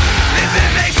 If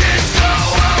it makes it go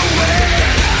away.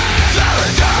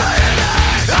 Solution,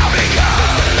 I'll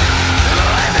become.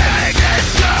 If it makes it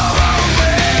go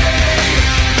away.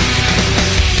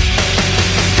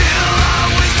 Still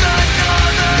always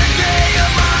another day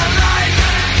of my life.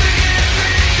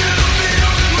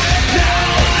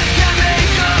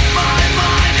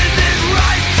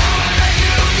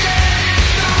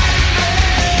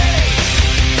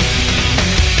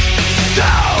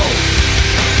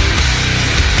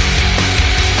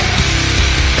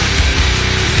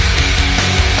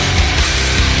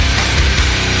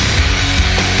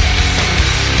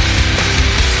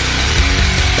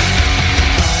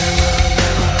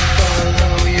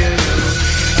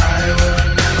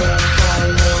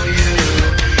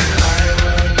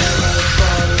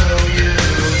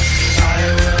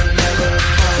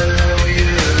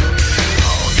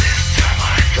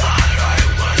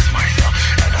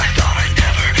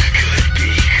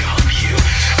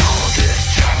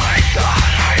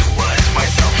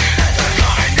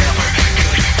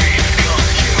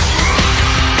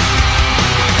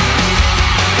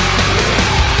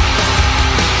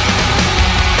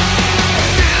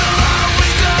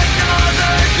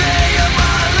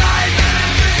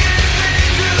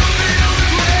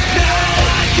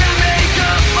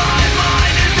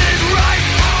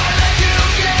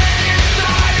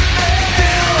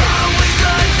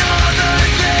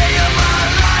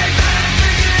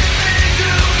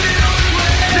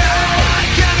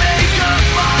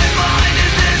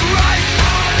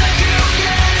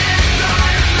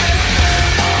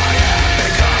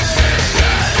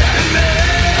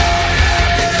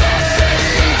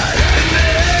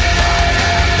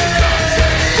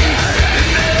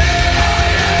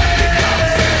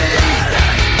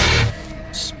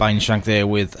 Shank there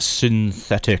with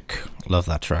Synthetic. Love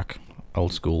that track.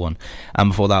 Old school one. And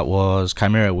before that was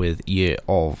Chimera with Year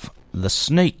of the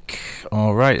Snake.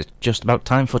 Alright, it's just about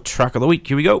time for Track of the Week.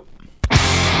 Here we go. Track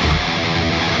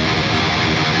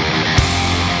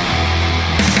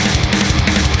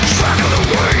of the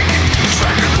week,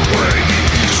 track of the week,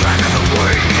 track of the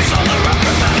week is on the Rock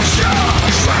and Metal Show.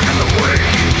 Track of the week,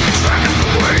 track of the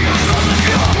week is on the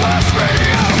Pure West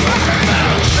Radio Rock and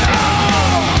Metal Show.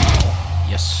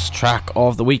 Yes, Track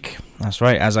of the Week. That's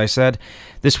right, as I said,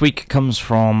 this week comes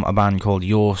from a band called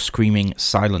Your Screaming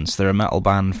Silence. They're a metal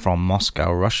band from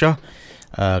Moscow, Russia,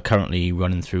 currently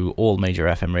running through all major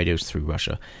FM radios through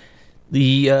Russia.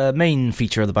 The main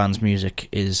feature of the band's music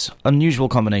is unusual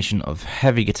combination of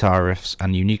heavy guitar riffs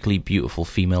and uniquely beautiful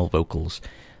female vocals.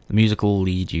 The music will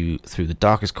lead you through the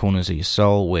darkest corners of your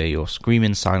soul where your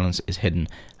screaming silence is hidden,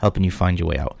 helping you find your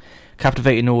way out.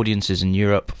 Captivating audiences in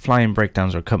Europe, flying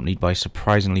breakdowns are accompanied by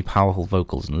surprisingly powerful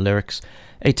vocals and lyrics,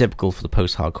 atypical for the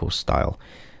post-hardcore style.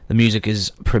 The music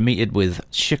is permeated with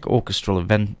chic orchestral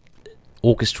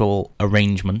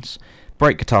arrangements,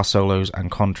 bright guitar solos,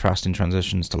 and contrasting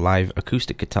transitions to live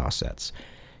acoustic guitar sets.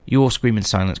 Your Screaming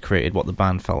Silence created what the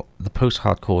band felt the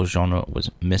post-hardcore genre was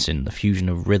missing, the fusion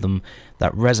of rhythm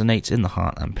that resonates in the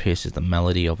heart and pierces the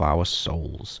melody of our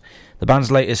souls. The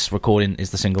band's latest recording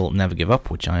is the single Never Give Up,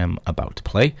 which I am about to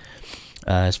play.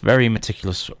 It's very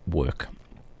meticulous work.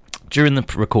 During the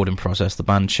recording process, the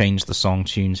band changed the song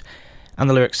tunes and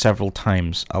the lyrics several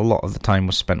times. A lot of the time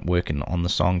was spent working on the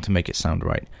song to make it sound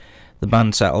right. The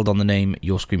band settled on the name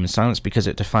Your Screaming Silence because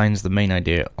it defines the main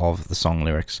idea of the song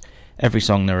lyrics. Every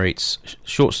song narrates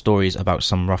short stories about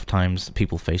some rough times that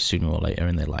people face sooner or later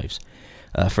in their lives.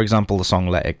 For example, the song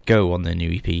Let It Go on their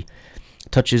new EP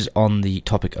touches on the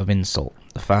topic of insult.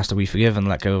 The faster we forgive and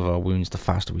let go of our wounds, the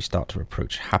faster we start to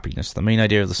approach happiness. The main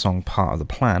idea of the song, Part of the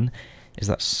Plan, is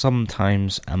that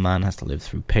sometimes a man has to live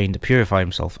through pain to purify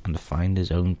himself and to find his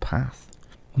own path.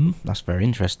 That's very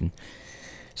interesting.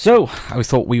 So, I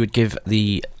thought we would give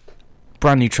the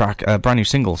brand new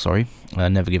single,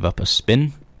 Never Give Up, a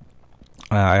spin.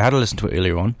 I had a listen to it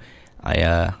earlier on.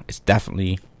 It's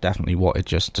definitely what it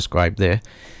just described there.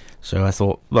 So I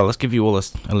thought, well, let's give you all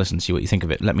a listen, see what you think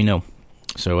of it. Let me know.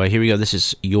 So here we go. This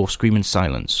is Your Screaming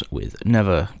Silence with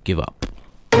Never Give Up.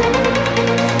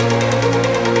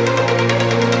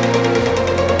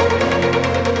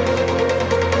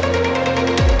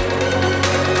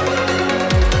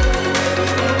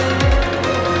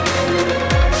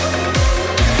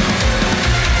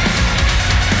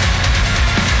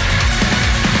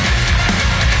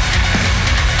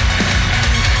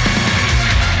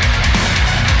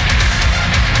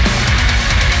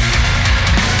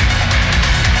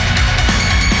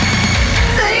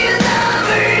 Say you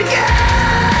never get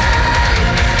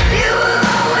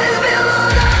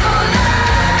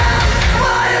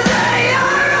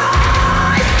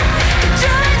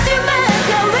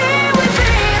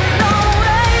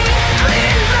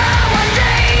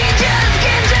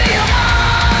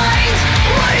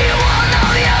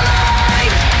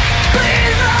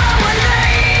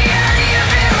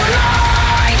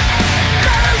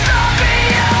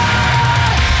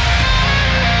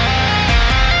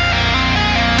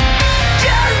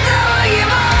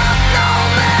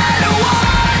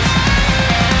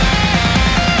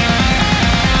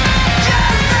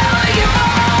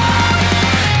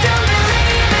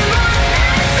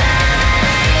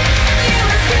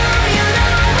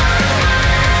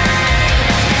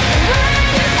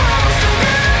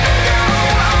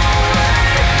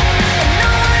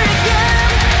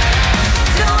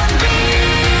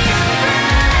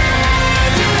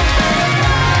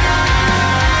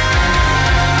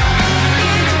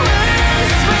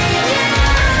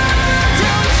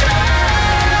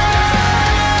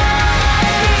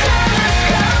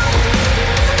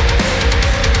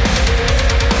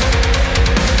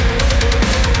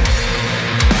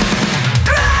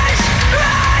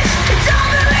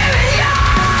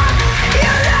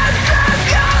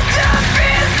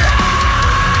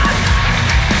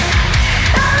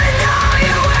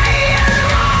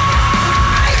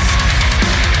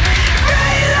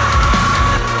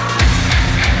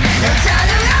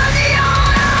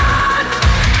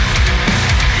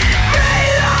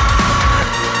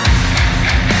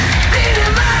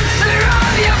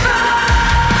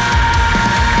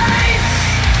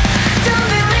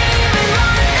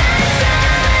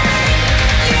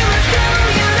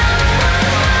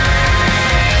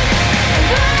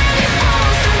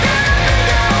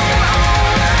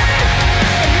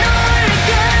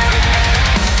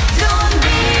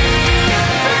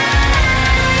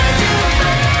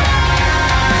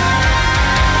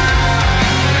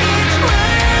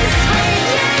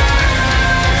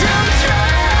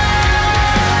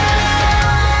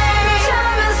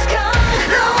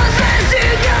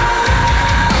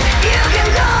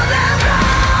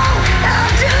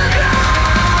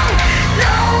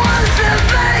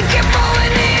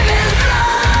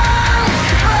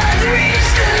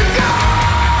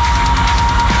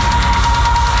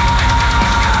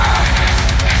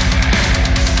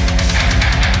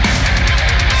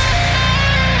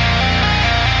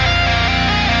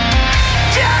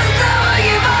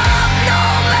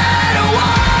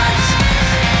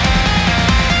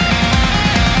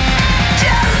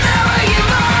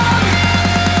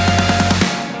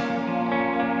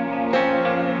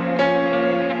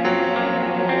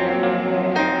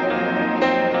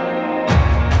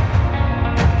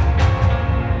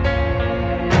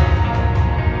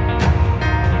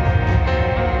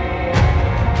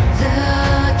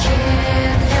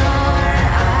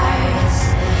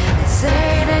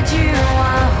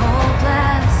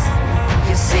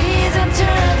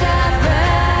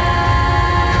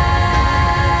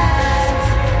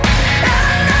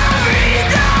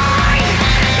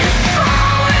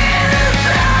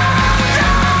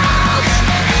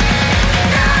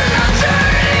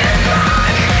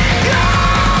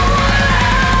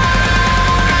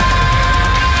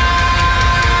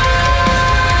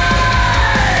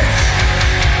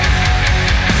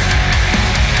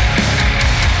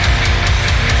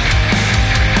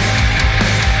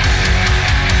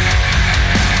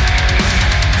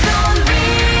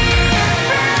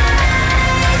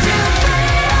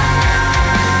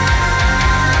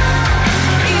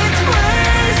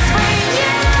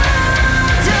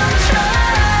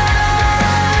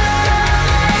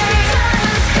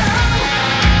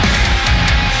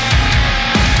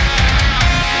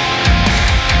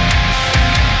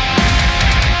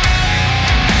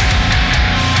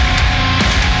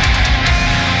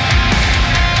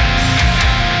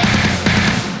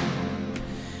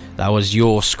was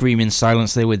your Screaming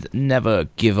Silence there with Never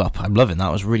Give Up. I'm loving that.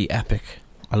 It was really epic.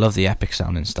 I love the epic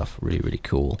sounding stuff. Really, really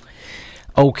cool.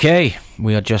 Okay,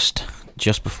 we are just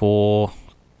before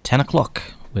 10 o'clock.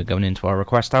 We're going into our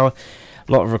request hour.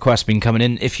 A lot of requests been coming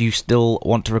in. If you still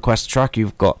want to request a track,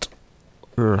 you've got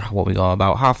what we got,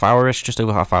 about half hour-ish, just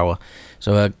over half hour.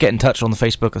 So get in touch on the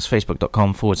Facebook. That's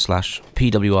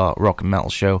facebook.com/PWR Rock and Metal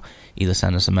Show. Either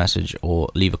send us a message or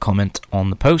leave a comment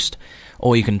on the post.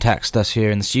 Or you can text us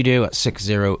here in the studio at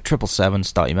 60777.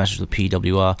 Start your message with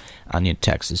PWR, and your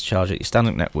text is charged at your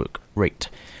standard network rate.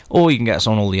 Or you can get us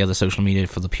on all the other social media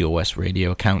for the Pure West Radio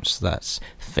accounts. That's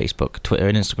Facebook, Twitter,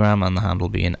 and Instagram, and the handle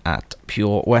being at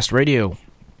Pure West Radio.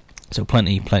 So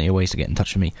plenty of ways to get in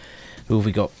touch with me. Who have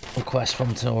we got requests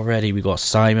from already? We got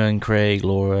Simon, Craig,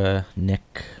 Laura,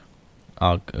 Nick,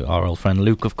 our old friend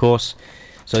Luke, of course.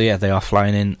 So yeah, they are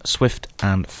flying in swift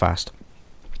and fast.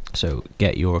 So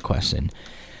get your requests in.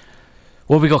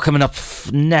 What have we got coming up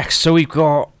next? So we've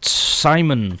got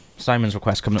Simon's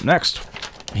request coming up next.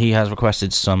 He has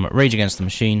requested some Rage Against the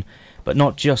Machine, but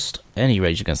not just any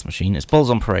Rage Against the Machine. It's Bulls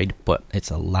on Parade, but it's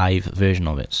a live version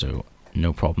of it, so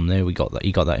no problem there. We got that.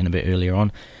 He got that in a bit earlier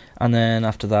on. And then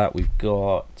after that, we've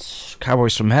got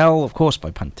Cowboys from Hell, of course,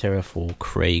 by Pantera for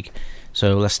Craig.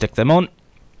 So let's stick them on,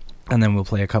 and then we'll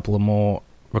play a couple of more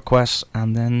requests,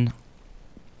 and then,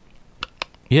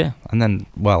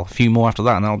 well, a few more after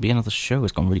that, and that'll be another show.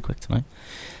 It's gone really quick tonight.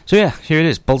 So yeah, here it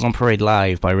is, Bulls on Parade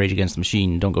live by Rage Against the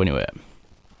Machine. Don't go anywhere.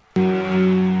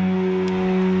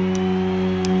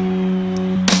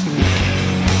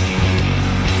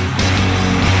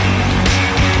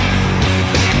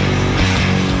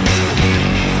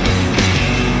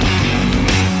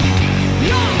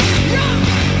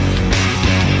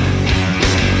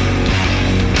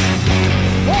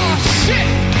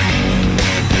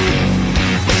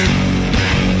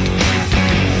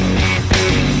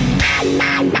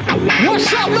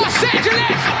 What's up, Los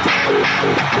Angeles?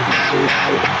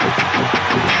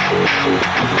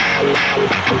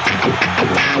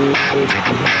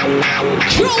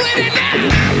 Throwing it now.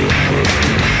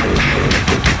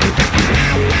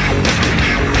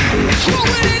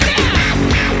 Throwing it now.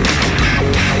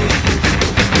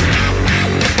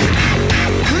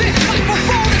 This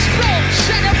microphone is flow.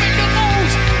 Shut up in the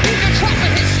nose. Even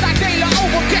dropping hits like they are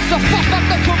over. Get the fuck up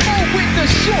the commode with the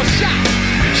short shot.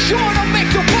 Sure to make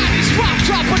the bodies drop,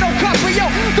 dropping no cover, yo.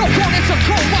 The opponents are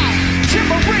cold wild.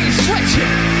 Timberine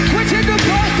switching, quitting the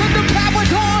goal.